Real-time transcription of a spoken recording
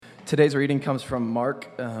Today's reading comes from Mark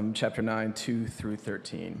chapter 9, 2 through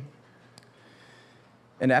 13.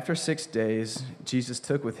 And after 6 days, Jesus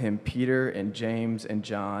took with him Peter and James and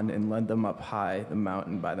John and led them up high the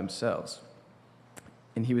mountain by themselves.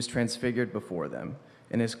 And he was transfigured before them,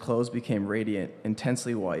 and his clothes became radiant,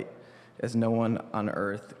 intensely white, as no one on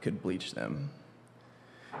earth could bleach them.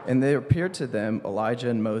 And there appeared to them Elijah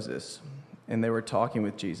and Moses, and they were talking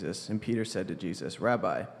with Jesus. And Peter said to Jesus,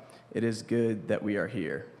 "Rabbi, it is good that we are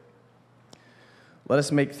here. Let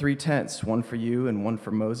us make 3 tents, one for you and one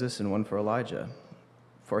for Moses and one for Elijah."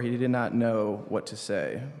 For he did not know what to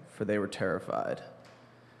say, for they were terrified.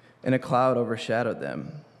 And a cloud overshadowed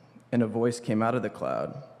them, and a voice came out of the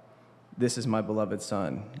cloud, "This is my beloved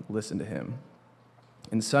Son, listen to him."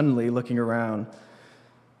 And suddenly, looking around,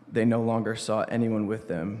 they no longer saw anyone with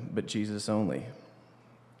them, but Jesus only.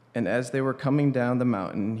 And as they were coming down the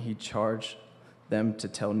mountain, he charged them to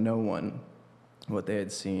tell no one what they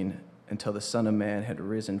had seen until the Son of Man had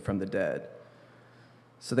risen from the dead.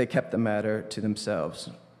 So they kept the matter to themselves,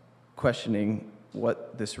 questioning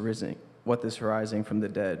what this rising from the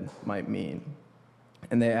dead might mean.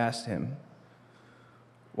 And they asked him,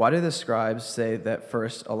 "Why do the scribes say that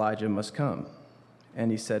first Elijah must come?"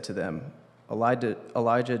 And he said to them,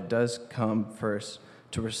 Elijah does come first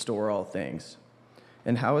to restore all things.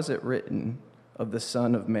 And how is it written of the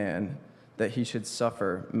Son of Man that he should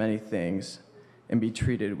suffer many things and be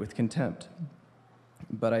treated with contempt?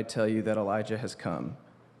 But I tell you that Elijah has come,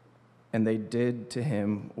 and they did to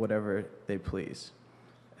him whatever they pleased,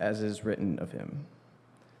 as is written of him.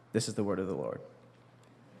 This is the word of the Lord.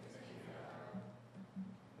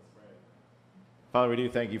 Father, we do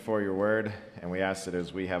thank you for your word, and we ask that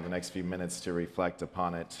as we have the next few minutes to reflect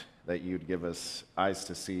upon it, that you'd give us eyes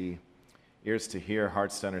to see, ears to hear,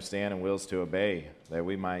 hearts to understand, and wills to obey, that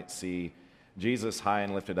we might see Jesus high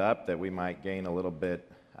and lifted up, that we might gain a little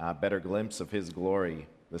bit better glimpse of his glory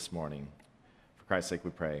this morning. For Christ's sake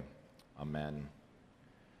we pray. Amen.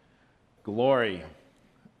 Glory,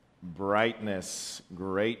 brightness,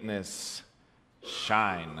 greatness,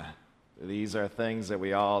 shine. These are things that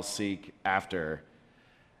we all seek after.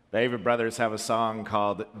 The Avett Brothers have a song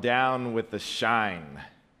called "Down with the Shine,"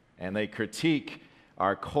 and they critique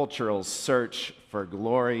our cultural search for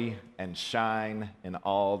glory and shine in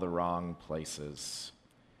all the wrong places.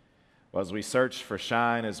 Well, as we search for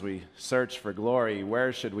shine, as we search for glory,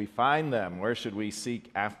 where should we find them? Where should we seek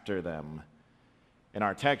after them? In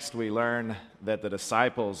our text, we learn that the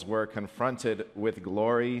disciples were confronted with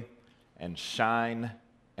glory and shine,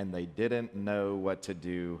 and they didn't know what to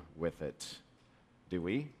do with it. Do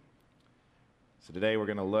we? So today we're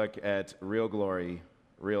going to look at real glory,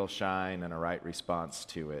 real shine, and a right response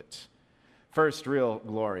to it. First, real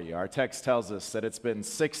glory. Our text tells us that it's been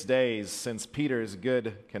 6 days since Peter's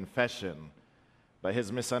good confession, but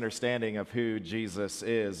his misunderstanding of who Jesus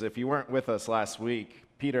is. If you weren't with us last week,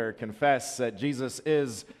 Peter confessed that Jesus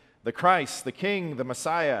is the Christ, the King, the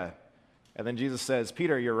Messiah. And then Jesus says,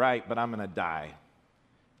 "Peter, you're right, but I'm going to die."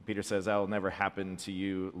 Peter says, "That will never happen to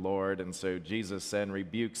you, Lord." And so Jesus then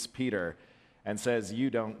rebukes Peter and says, "You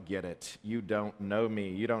don't get it. You don't know me.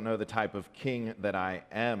 You don't know the type of king that I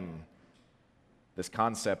am." This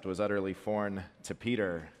concept was utterly foreign to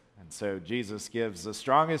Peter. And so Jesus gives the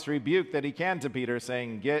strongest rebuke that he can to Peter,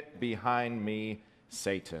 saying, "Get behind me,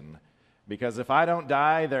 Satan. Because if I don't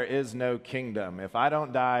die, there is no kingdom. If I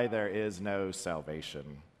don't die, there is no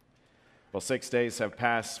salvation." Well, 6 days have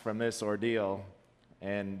passed from this ordeal,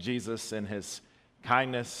 and Jesus, in his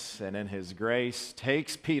kindness and in his grace,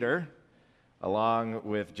 takes Peter, along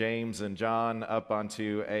with James and John, up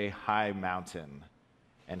onto a high mountain.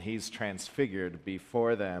 And he's transfigured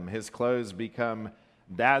before them. His clothes become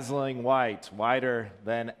dazzling white, whiter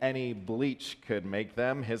than any bleach could make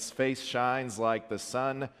them. His face shines like the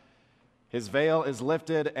sun. His veil is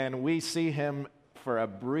lifted, and we see him for a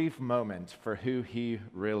brief moment for who he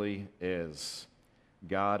really is.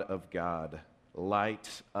 God of God,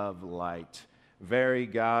 light of light, very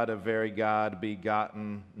God of very God,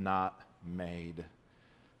 begotten, not made.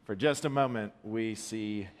 For just a moment, we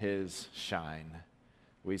see his shine.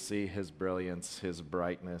 We see his brilliance, his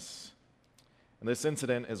brightness. And this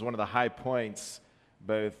incident is one of the high points,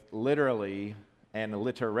 both literally and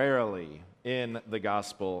literarily, in the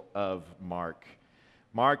Gospel of Mark.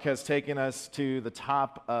 Mark has taken us to the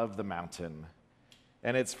top of the mountain.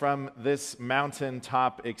 And it's from this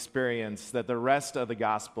mountaintop experience that the rest of the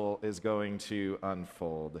gospel is going to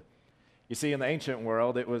unfold. You see, in the ancient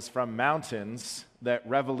world, it was from mountains that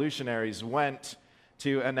revolutionaries went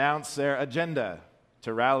to announce their agenda,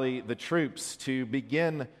 to rally the troops, to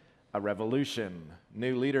begin a revolution.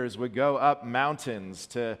 New leaders would go up mountains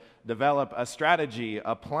to develop a strategy,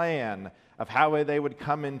 a plan of how they would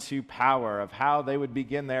come into power, of how they would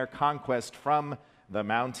begin their conquest from the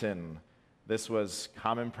mountain. This was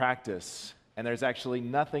common practice, and there's actually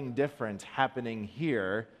nothing different happening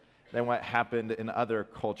here than what happened in other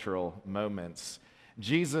cultural moments.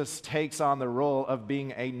 Jesus takes on the role of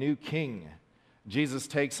being a new king. Jesus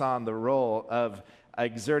takes on the role of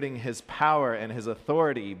exerting his power and his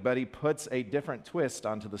authority, but he puts a different twist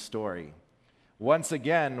onto the story. Once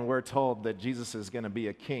again, we're told that Jesus is going to be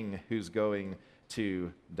a king who's going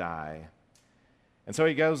to die. And so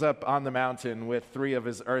he goes up on the mountain with three of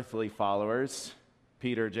his earthly followers,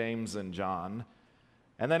 Peter, James, and John.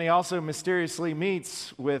 And then he also mysteriously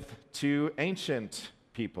meets with two ancient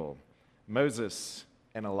people, Moses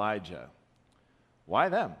and Elijah. Why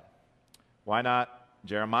them? Why not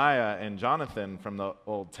Jeremiah and Jonathan from the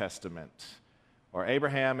Old Testament, or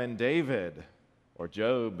Abraham and David, or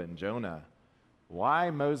Job and Jonah? Why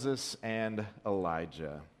Moses and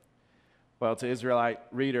Elijah? Well, to Israelite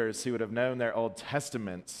readers who would have known their Old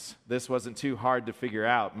Testaments, this wasn't too hard to figure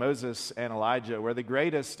out. Moses and Elijah were the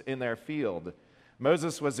greatest in their field.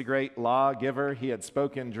 Moses was a great lawgiver. He had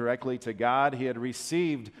spoken directly to God. He had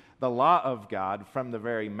received the law of God from the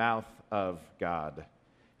very mouth of God.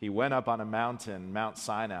 He went up on a mountain, Mount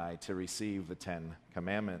Sinai, to receive the 10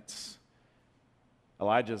 Commandments.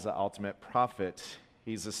 Elijah's the ultimate prophet.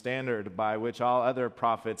 He's the standard by which all other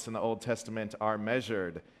prophets in the Old Testament are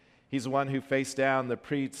measured. He's the one who faced down the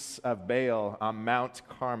priests of Baal on Mount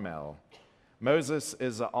Carmel. Moses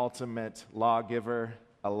is the ultimate lawgiver.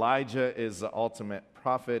 Elijah is the ultimate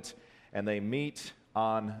prophet. And they meet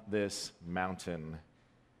on this mountain.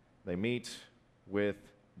 They meet with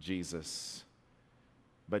Jesus.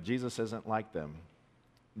 But Jesus isn't like them.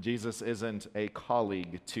 Jesus isn't a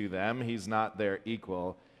colleague to them. He's not their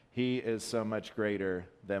equal. He is so much greater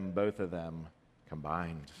than both of them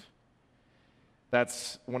combined.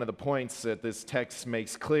 That's one of the points that this text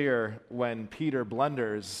makes clear when Peter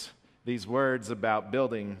blunders these words about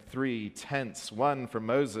building 3 tents, one for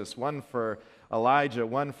Moses, one for Elijah,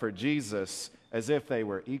 one for Jesus, as if they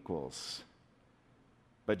were equals.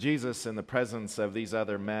 But Jesus, in the presence of these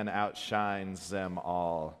other men, outshines them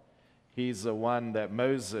all. He's the one that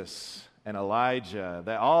Moses and Elijah,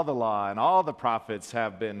 that all the law and all the prophets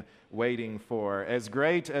have been waiting for. As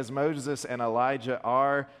great as Moses and Elijah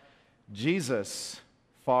are, Jesus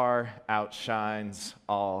far outshines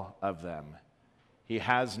all of them. He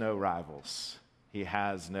has no rivals. He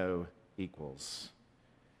has no equals.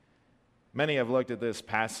 Many have looked at this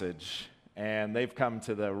passage and they've come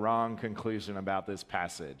to the wrong conclusion about this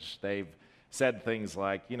passage. They've said things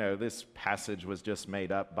like, this passage was just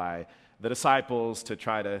made up by the disciples to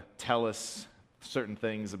try to tell us certain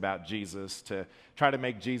things about Jesus, to try to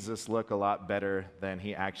make Jesus look a lot better than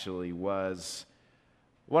he actually was.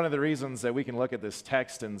 One of the reasons that we can look at this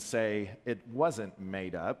text and say it wasn't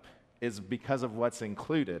made up is because of what's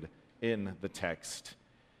included in the text.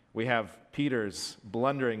 We have Peter's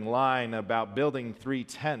blundering line about building 3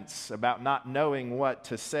 tents, about not knowing what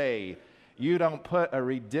to say. You don't put a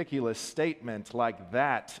ridiculous statement like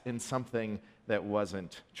that in something that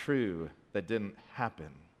wasn't true, that didn't happen.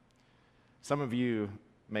 Some of you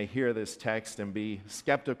may hear this text and be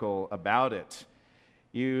skeptical about it.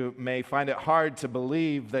 You may find it hard to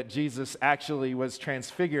believe that Jesus actually was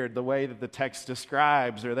transfigured the way that the text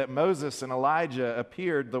describes, or that Moses and Elijah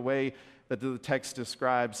appeared the way that the text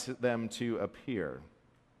describes them to appear.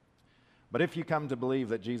 But if you come to believe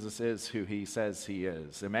that Jesus is who he says he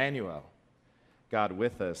is, Emmanuel, God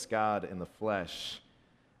with us, God in the flesh,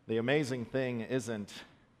 the amazing thing isn't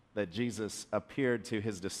that Jesus appeared to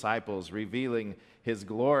his disciples, revealing his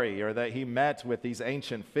glory, or that he met with these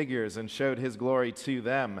ancient figures and showed his glory to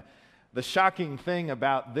them. The shocking thing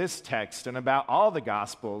about this text and about all the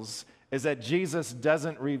Gospels is that Jesus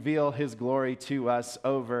doesn't reveal his glory to us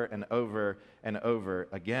over and over and over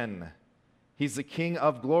again. He's the King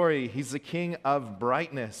of glory. He's the King of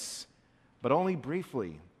brightness, but only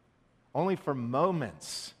briefly, only for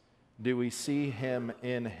moments do we see him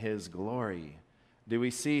in his glory. Do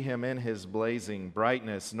we see him in his blazing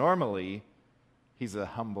brightness? Normally, he's a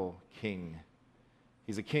humble king.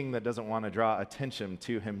 He's a king that doesn't want to draw attention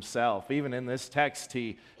to himself. Even in this text,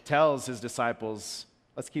 he tells his disciples,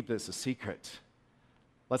 let's keep this a secret.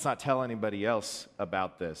 Let's not tell anybody else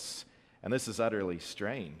about this. And this is utterly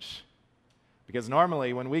strange. Because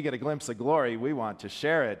normally, when we get a glimpse of glory, we want to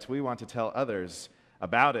share it. We want to tell others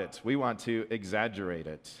about it. We want to exaggerate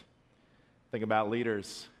it. Think about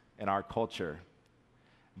leaders in our culture.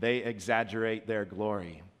 They exaggerate their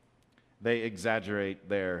glory. They exaggerate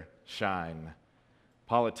their shine.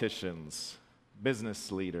 Politicians,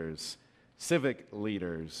 business leaders, civic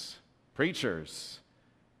leaders, preachers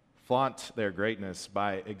flaunt their greatness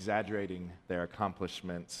by exaggerating their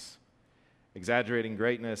accomplishments. Exaggerating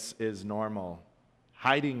greatness is normal.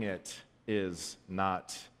 Hiding it is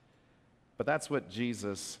not. But that's what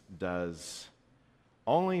Jesus does.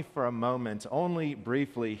 Only for a moment, only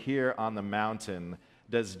briefly here on the mountain,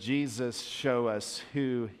 does Jesus show us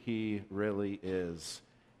who he really is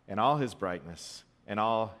in all his brightness and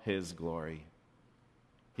all his glory.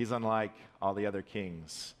 He's unlike all the other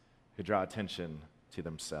kings who draw attention to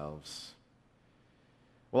themselves.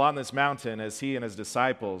 Well, on this mountain, as he and his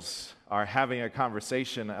disciples are having a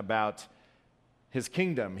conversation about his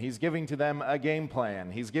kingdom, he's giving to them a game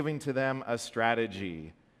plan. He's giving to them a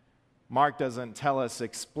strategy. Mark doesn't tell us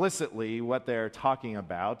explicitly what they're talking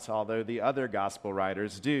about, although the other gospel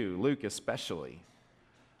writers do, Luke especially.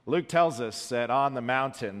 Luke tells us that on the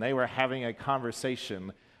mountain they were having a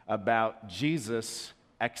conversation about Jesus'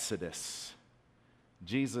 exodus.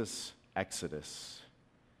 Jesus' exodus.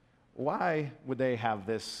 Why would they have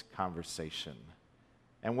this conversation?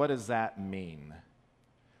 And what does that mean?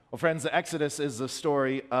 Well, friends, the Exodus is the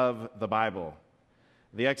story of the Bible.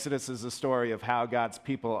 The Exodus is the story of how God's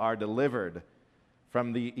people are delivered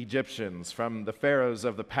from the Egyptians, from the pharaohs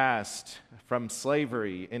of the past, from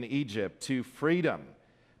slavery in Egypt to freedom,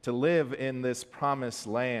 to live in this promised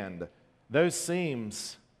land. Those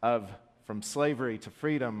themes of from slavery to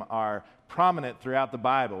freedom are prominent throughout the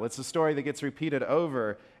Bible. It's a story that gets repeated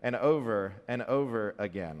over and over and over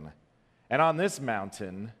again. And on this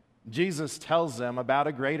mountain, Jesus tells them about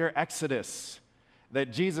a greater exodus,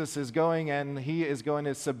 that Jesus is going and he is going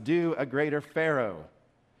to subdue a greater Pharaoh,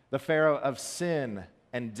 the Pharaoh of sin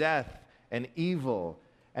and death and evil.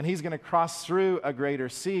 And he's going to cross through a greater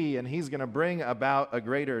sea and he's going to bring about a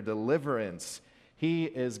greater deliverance. He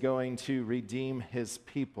is going to redeem his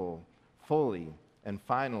people fully and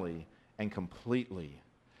finally and completely.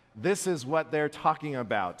 This is what they're talking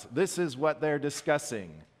about. This is what they're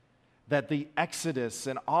discussing. That the Exodus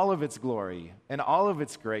and all of its glory and all of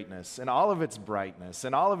its greatness and all of its brightness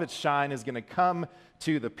and all of its shine is going to come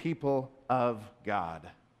to the people of God.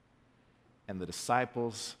 And the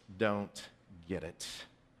disciples don't get it.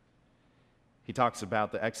 He talks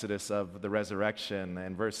about the Exodus of the resurrection,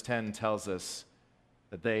 and verse 10 tells us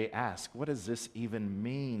that they ask, what does this even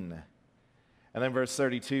mean? And then verse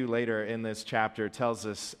 32 later in this chapter tells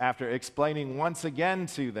us, after explaining once again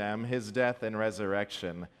to them his death and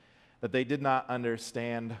resurrection, that they did not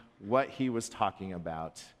understand what he was talking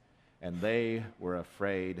about, and they were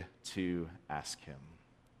afraid to ask him.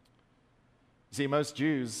 See, most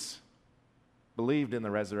Jews believed in the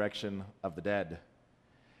resurrection of the dead.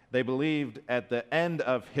 They believed at the end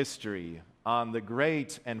of history, on the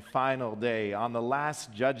great and final day, on the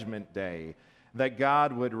last judgment day, that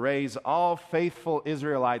God would raise all faithful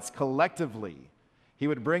Israelites collectively. He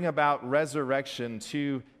would bring about resurrection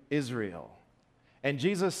to Israel. And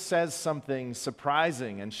Jesus says something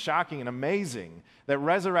surprising and shocking and amazing, that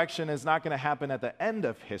resurrection is not going to happen at the end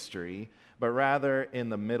of history, but rather in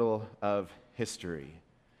the middle of history.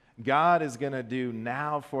 God is going to do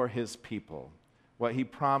now for his people what he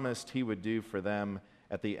promised he would do for them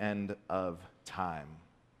at the end of time.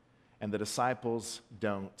 And the disciples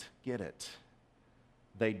don't get it.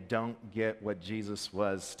 They don't get what Jesus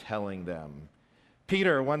was telling them.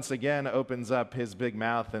 Peter once again opens up his big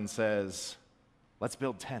mouth and says, let's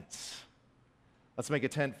build tents. Let's make a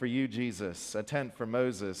tent for you, Jesus, a tent for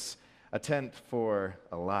Moses, a tent for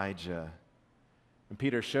Elijah. And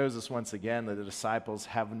Peter shows us once again that the disciples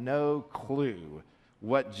have no clue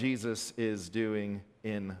what Jesus is doing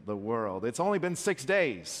in the world. It's only been 6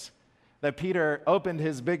 days that Peter opened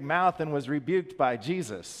his big mouth and was rebuked by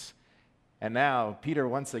Jesus. And now Peter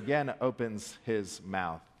once again opens his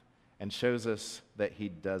mouth and shows us that he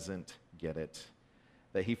doesn't get it,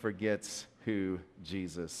 that he forgets who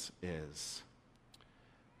Jesus is.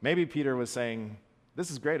 Maybe Peter was saying, this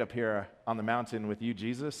is great up here on the mountain with you,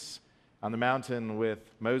 Jesus, on the mountain with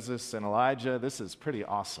Moses and Elijah. This is pretty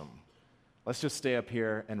awesome. Let's just stay up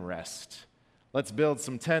here and rest. Let's build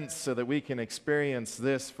some tents so that we can experience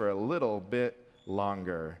this for a little bit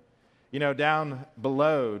longer. You know, down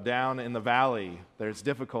below, down in the valley, there's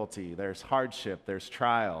difficulty, there's hardship, there's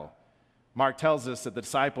trial. Mark tells us that the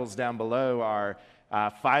disciples down below are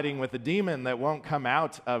fighting with a demon that won't come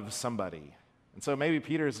out of somebody. And so maybe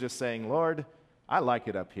Peter's just saying, Lord, I like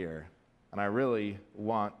it up here, and I really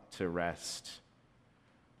want to rest.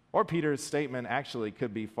 Or Peter's statement actually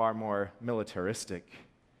could be far more militaristic.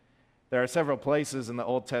 There are several places in the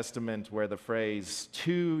Old Testament where the phrase,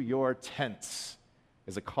 to your tents,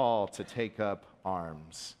 is a call to take up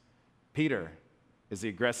arms. Peter, is the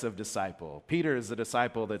aggressive disciple. Peter is the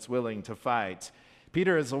disciple that's willing to fight.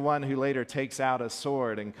 Peter is the one who later takes out a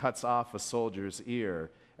sword and cuts off a soldier's ear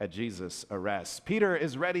at Jesus' arrest. Peter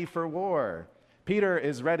is ready for war. Peter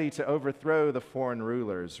is ready to overthrow the foreign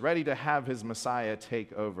rulers, ready to have his Messiah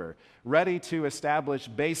take over, ready to establish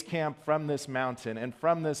base camp from this mountain and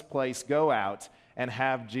from this place go out and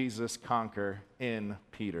have Jesus conquer in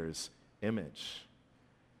Peter's image.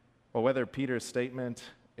 Well, whether Peter's statement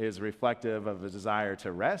is reflective of a desire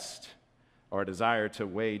to rest or a desire to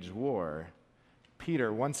wage war,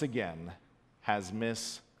 Peter once again has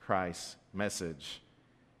missed Christ's message.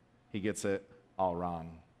 He gets it all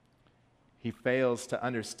wrong. He fails to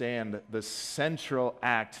understand the central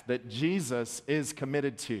act that Jesus is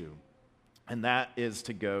committed to, and that is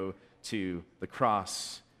to go to the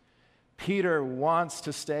cross. Peter wants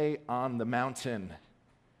to stay on the mountain.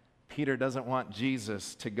 Peter doesn't want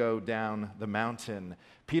Jesus to go down the mountain.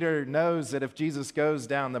 Peter knows that if Jesus goes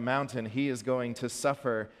down the mountain, he is going to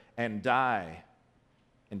suffer and die.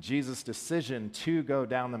 And Jesus' decision to go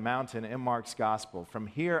down the mountain in Mark's gospel, from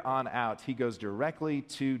here on out, he goes directly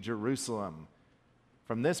to Jerusalem.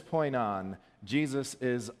 From this point on, Jesus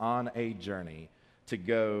is on a journey to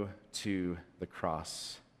go to the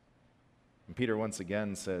cross. And Peter once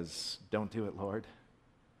again says, "Don't do it, Lord.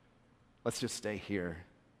 Let's just stay here.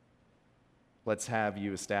 Let's have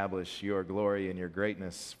you establish your glory and your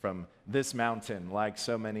greatness from this mountain, like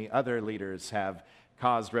so many other leaders have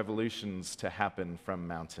caused revolutions to happen from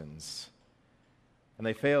mountains." And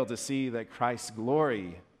they fail to see that Christ's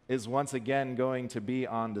glory is once again going to be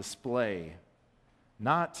on display,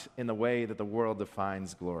 not in the way that the world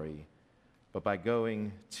defines glory, but by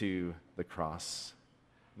going to the cross.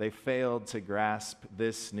 They failed to grasp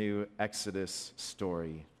this new Exodus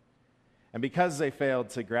story. And because they failed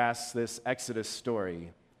to grasp this Exodus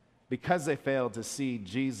story, because they failed to see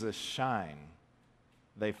Jesus shine,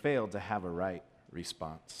 they failed to have a right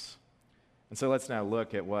response. And so let's now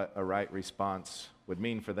look at what a right response would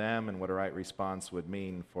mean for them and what a right response would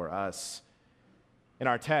mean for us. In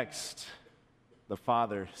our text, the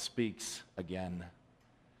Father speaks again.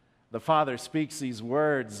 The Father speaks these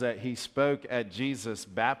words that he spoke at Jesus'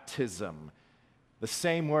 baptism. The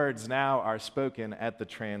same words now are spoken at the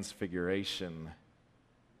Transfiguration.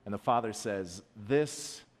 And the Father says,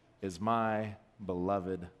 "This is my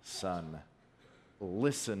beloved Son.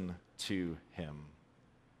 Listen to him."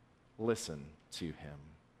 Listen to him.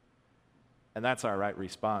 And that's our right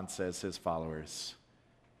response as his followers,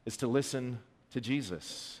 is to listen to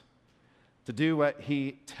Jesus, to do what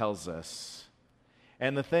he tells us.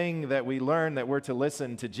 And the thing that we learn that we're to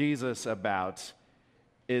listen to Jesus about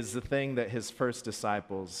is the thing that his first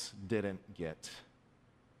disciples didn't get: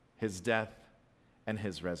 his death and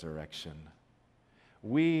his resurrection.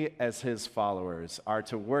 We, as his followers, are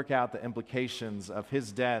to work out the implications of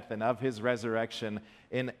his death and of his resurrection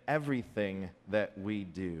in everything that we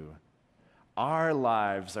do. Our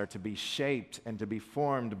lives are to be shaped and to be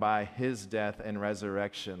formed by his death and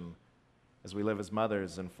resurrection as we live as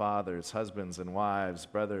mothers and fathers, husbands and wives,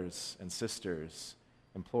 brothers and sisters,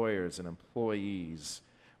 employers and employees.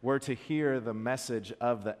 We're to hear the message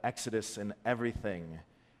of the Exodus in everything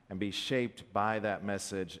and be shaped by that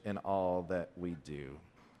message in all that we do.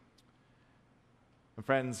 And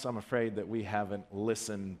friends, I'm afraid that we haven't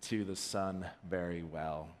listened to the Son very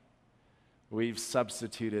well. We've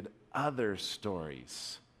substituted other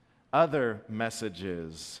stories, other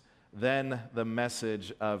messages than the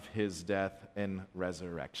message of his death and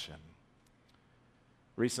resurrection.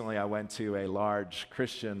 Recently, I went to a large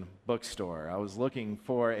Christian bookstore. I was looking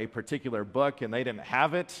for a particular book, and they didn't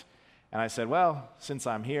have it. And I said, well, since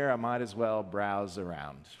I'm here, I might as well browse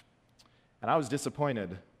around. And I was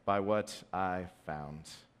disappointed by what I found.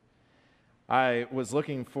 I was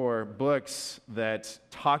looking for books that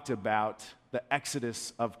talked about the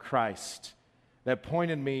exodus of Christ, that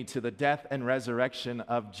pointed me to the death and resurrection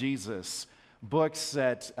of Jesus. Books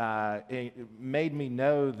that made me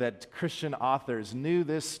know that Christian authors knew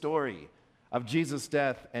this story of Jesus'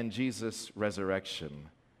 death and Jesus' resurrection.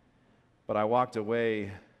 But I walked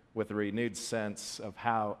away with a renewed sense of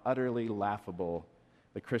how utterly laughable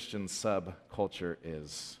the Christian subculture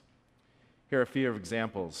is. Here are a few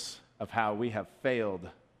examples of how we have failed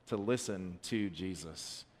to listen to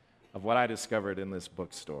Jesus, of what I discovered in this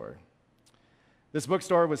bookstore. This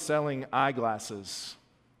bookstore was selling eyeglasses,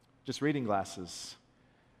 just reading glasses,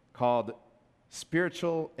 called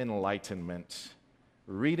Spiritual Enlightenment,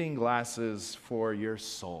 reading glasses for your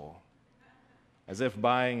soul. As if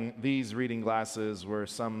buying these reading glasses were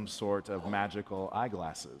some sort of magical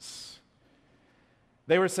eyeglasses.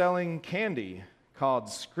 They were selling candy called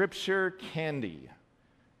Scripture Candy,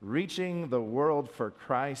 reaching the world for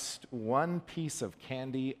Christ one piece of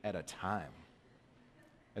candy at a time,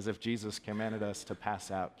 as if Jesus commanded us to pass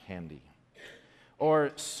out candy.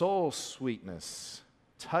 Or soul sweetness,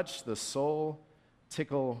 touch the soul,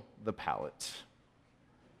 tickle the palate,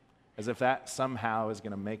 as if that somehow is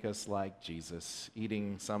going to make us like Jesus,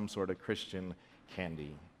 eating some sort of Christian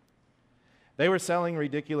candy. They were selling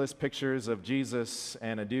ridiculous pictures of Jesus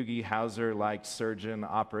and a Doogie Howser-like surgeon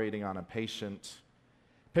operating on a patient,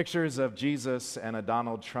 pictures of Jesus and a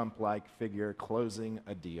Donald Trump-like figure closing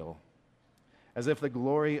a deal, as if the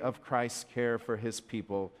glory of Christ's care for his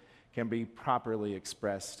people can be properly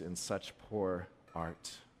expressed in such poor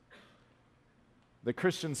art. The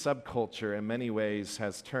Christian subculture, in many ways,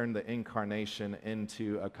 has turned the incarnation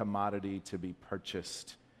into a commodity to be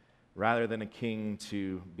purchased rather than a king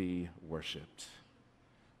to be worshiped.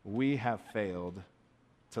 We have failed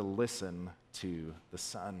to listen to the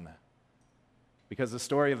Son, because the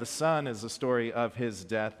story of the Son is the story of his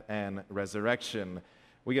death and resurrection.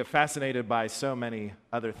 We get fascinated by so many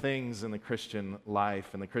other things in the Christian life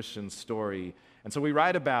and the Christian story. And so we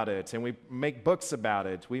write about it, and we make books about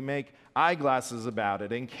it. We make eyeglasses about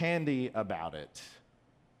it and candy about it.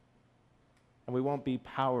 And we won't be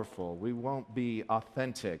powerful. We won't be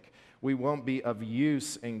authentic. We won't be of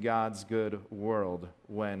use in God's good world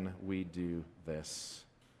when we do this.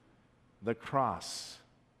 The cross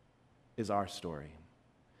is our story.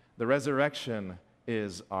 The resurrection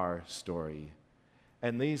is our story.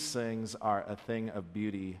 And these things are a thing of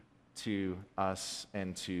beauty to us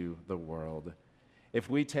and to the world. If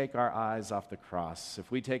we take our eyes off the cross, if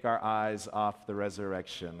we take our eyes off the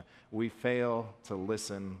resurrection, we fail to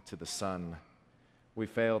listen to the Son. We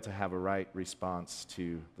fail to have a right response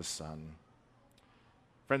to the Son.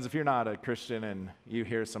 Friends, if you're not a Christian and you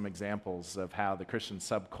hear some examples of how the Christian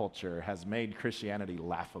subculture has made Christianity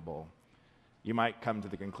laughable, you might come to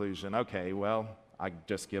the conclusion, okay, well, I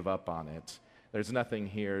just give up on it. There's nothing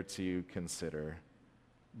here to consider.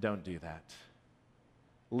 Don't do that.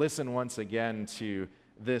 Listen once again to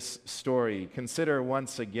this story. Consider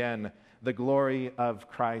once again the glory of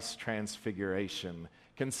Christ's transfiguration.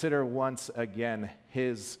 Consider once again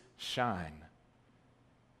his shine.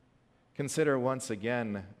 Consider once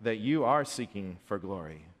again that you are seeking for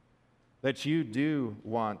glory, that you do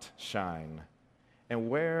want shine. And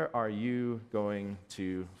where are you going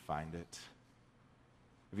to find it?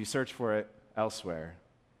 If you search for it elsewhere,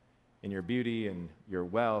 in your beauty, in your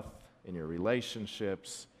wealth, in your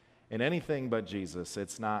relationships, in anything but Jesus,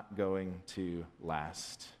 it's not going to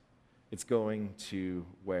last. It's going to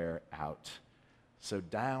wear out. So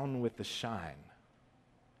down with the shine,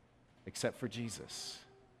 except for Jesus.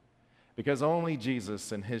 Because only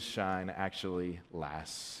Jesus and his shine actually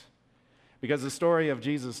lasts. Because the story of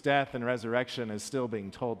Jesus' death and resurrection is still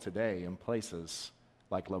being told today in places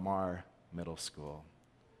like Lamar Middle School.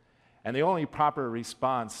 And the only proper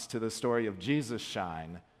response to the story of Jesus'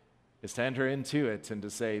 shine is to enter into it and to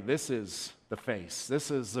say, this is the face, this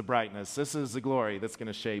is the brightness, this is the glory that's going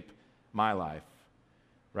to shape my life,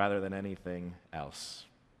 rather than anything else.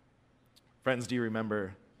 Friends, do you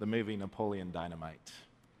remember the movie Napoleon Dynamite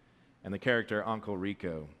and the character Uncle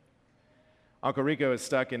Rico? Uncle Rico is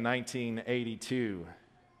stuck in 1982.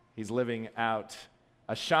 He's living out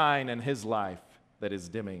a shine in his life that is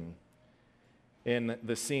dimming. In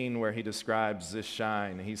the scene where he describes this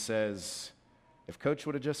shine, he says, if Coach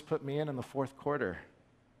would have just put me in the fourth quarter,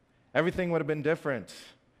 everything would have been different.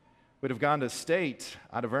 Would have gone to state,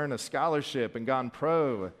 I'd have earned a scholarship and gone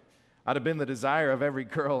pro. I'd have been the desire of every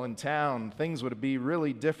girl in town. Things would be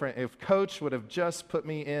really different if Coach would have just put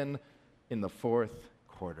me in the fourth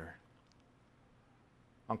quarter.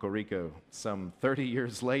 Uncle Rico, some 30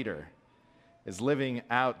 years later, is living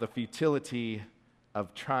out the futility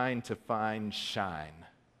of trying to find shine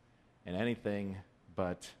in anything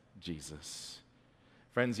but Jesus.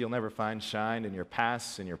 Friends, you'll never find shine in your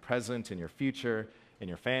past, in your present, in your future, in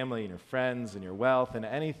your family, in your friends, in your wealth, in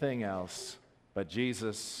anything else but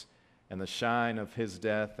Jesus and the shine of his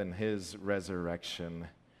death and his resurrection.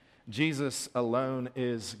 Jesus alone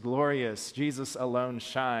is glorious. Jesus alone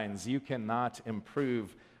shines. You cannot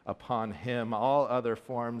improve upon him. All other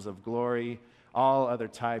forms of glory, all other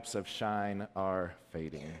types of shine are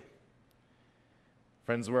fading.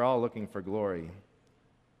 Friends, we're all looking for glory.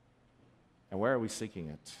 And where are we seeking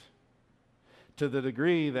it? To the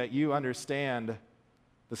degree that you understand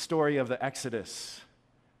the story of the Exodus,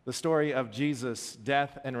 the story of Jesus'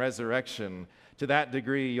 death and resurrection, to that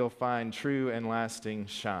degree you'll find true and lasting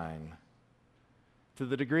shine. To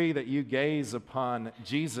the degree that you gaze upon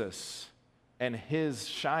Jesus and his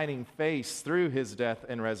shining face through his death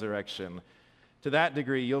and resurrection, To that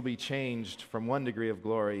degree, you'll be changed from one degree of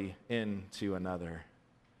glory into another.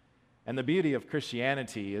 And the beauty of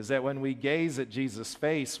Christianity is that when we gaze at Jesus'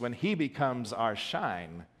 face, when he becomes our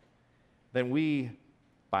shine, then we,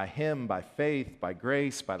 by him, by faith, by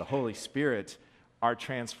grace, by the Holy Spirit, are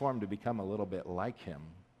transformed to become a little bit like him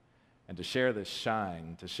and to share this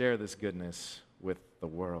shine, to share this goodness with the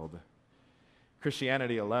world.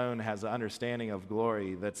 Christianity alone has an understanding of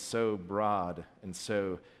glory that's so broad and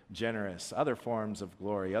so generous. Other forms of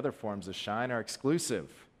glory, other forms of shine are exclusive.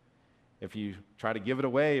 If you try to give it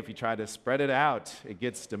away, if you try to spread it out, it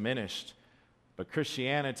gets diminished. But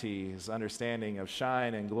Christianity's understanding of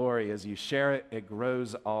shine and glory, as you share it, it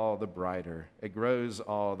grows all the brighter. It grows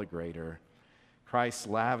all the greater. Christ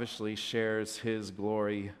lavishly shares his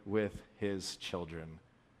glory with his children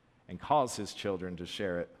and calls his children to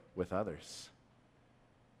share it with others.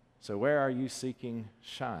 So where are you seeking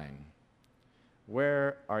shine?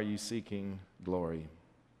 Where are you seeking glory?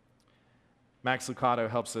 Max Lucado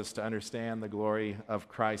helps us to understand the glory of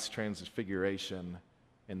Christ's transfiguration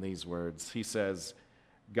in these words. He says,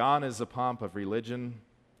 "Gone is the pomp of religion,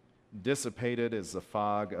 dissipated is the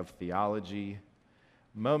fog of theology,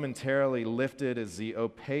 momentarily lifted is the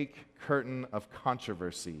opaque curtain of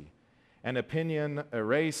controversy, and opinion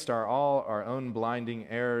erased are all our own blinding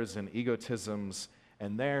errors and egotisms,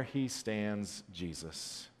 and there he stands,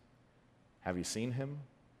 Jesus. Have you seen him?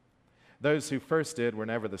 Those who first did were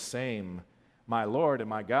never the same. My Lord and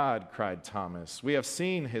my God, cried Thomas. We have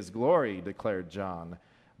seen his glory, declared John.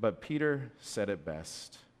 But Peter said it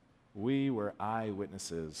best. We were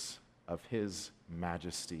eyewitnesses of his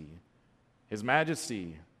majesty. His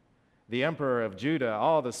majesty, the emperor of Judah,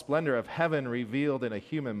 all the splendor of heaven revealed in a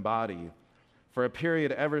human body. For a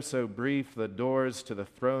period ever so brief, the doors to the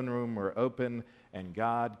throne room were open, and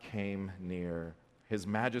God came near. His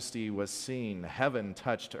majesty was seen. Heaven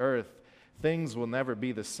touched earth. Things will never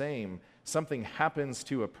be the same. Something happens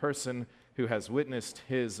to a person who has witnessed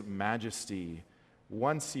his majesty.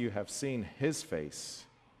 Once you have seen his face,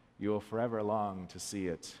 you will forever long to see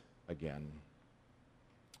it again.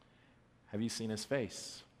 Have you seen his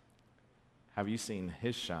face? Have you seen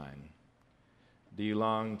his shine? Do you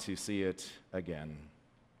long to see it again?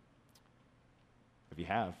 If you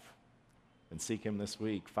have, then seek him this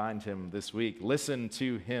week. Find him this week. Listen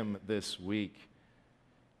to him this week.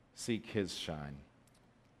 Seek his shine.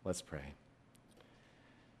 Let's pray.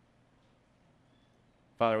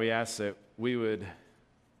 Father, we ask that we would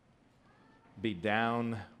be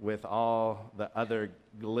down with all the other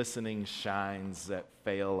glistening shines that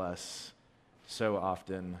fail us so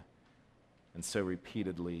often and so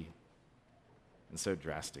repeatedly and so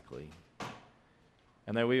drastically.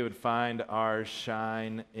 And that we would find our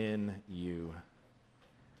shine in you.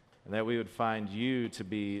 And that we would find you to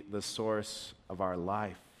be the source of our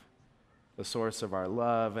life, the source of our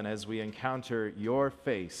love. And as we encounter your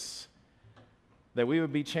face, that we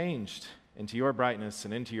would be changed into your brightness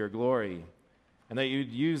and into your glory. And that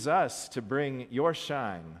you'd use us to bring your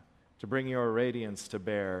shine, to bring your radiance to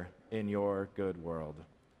bear in your good world.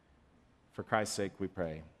 For Christ's sake we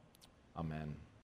pray. Amen.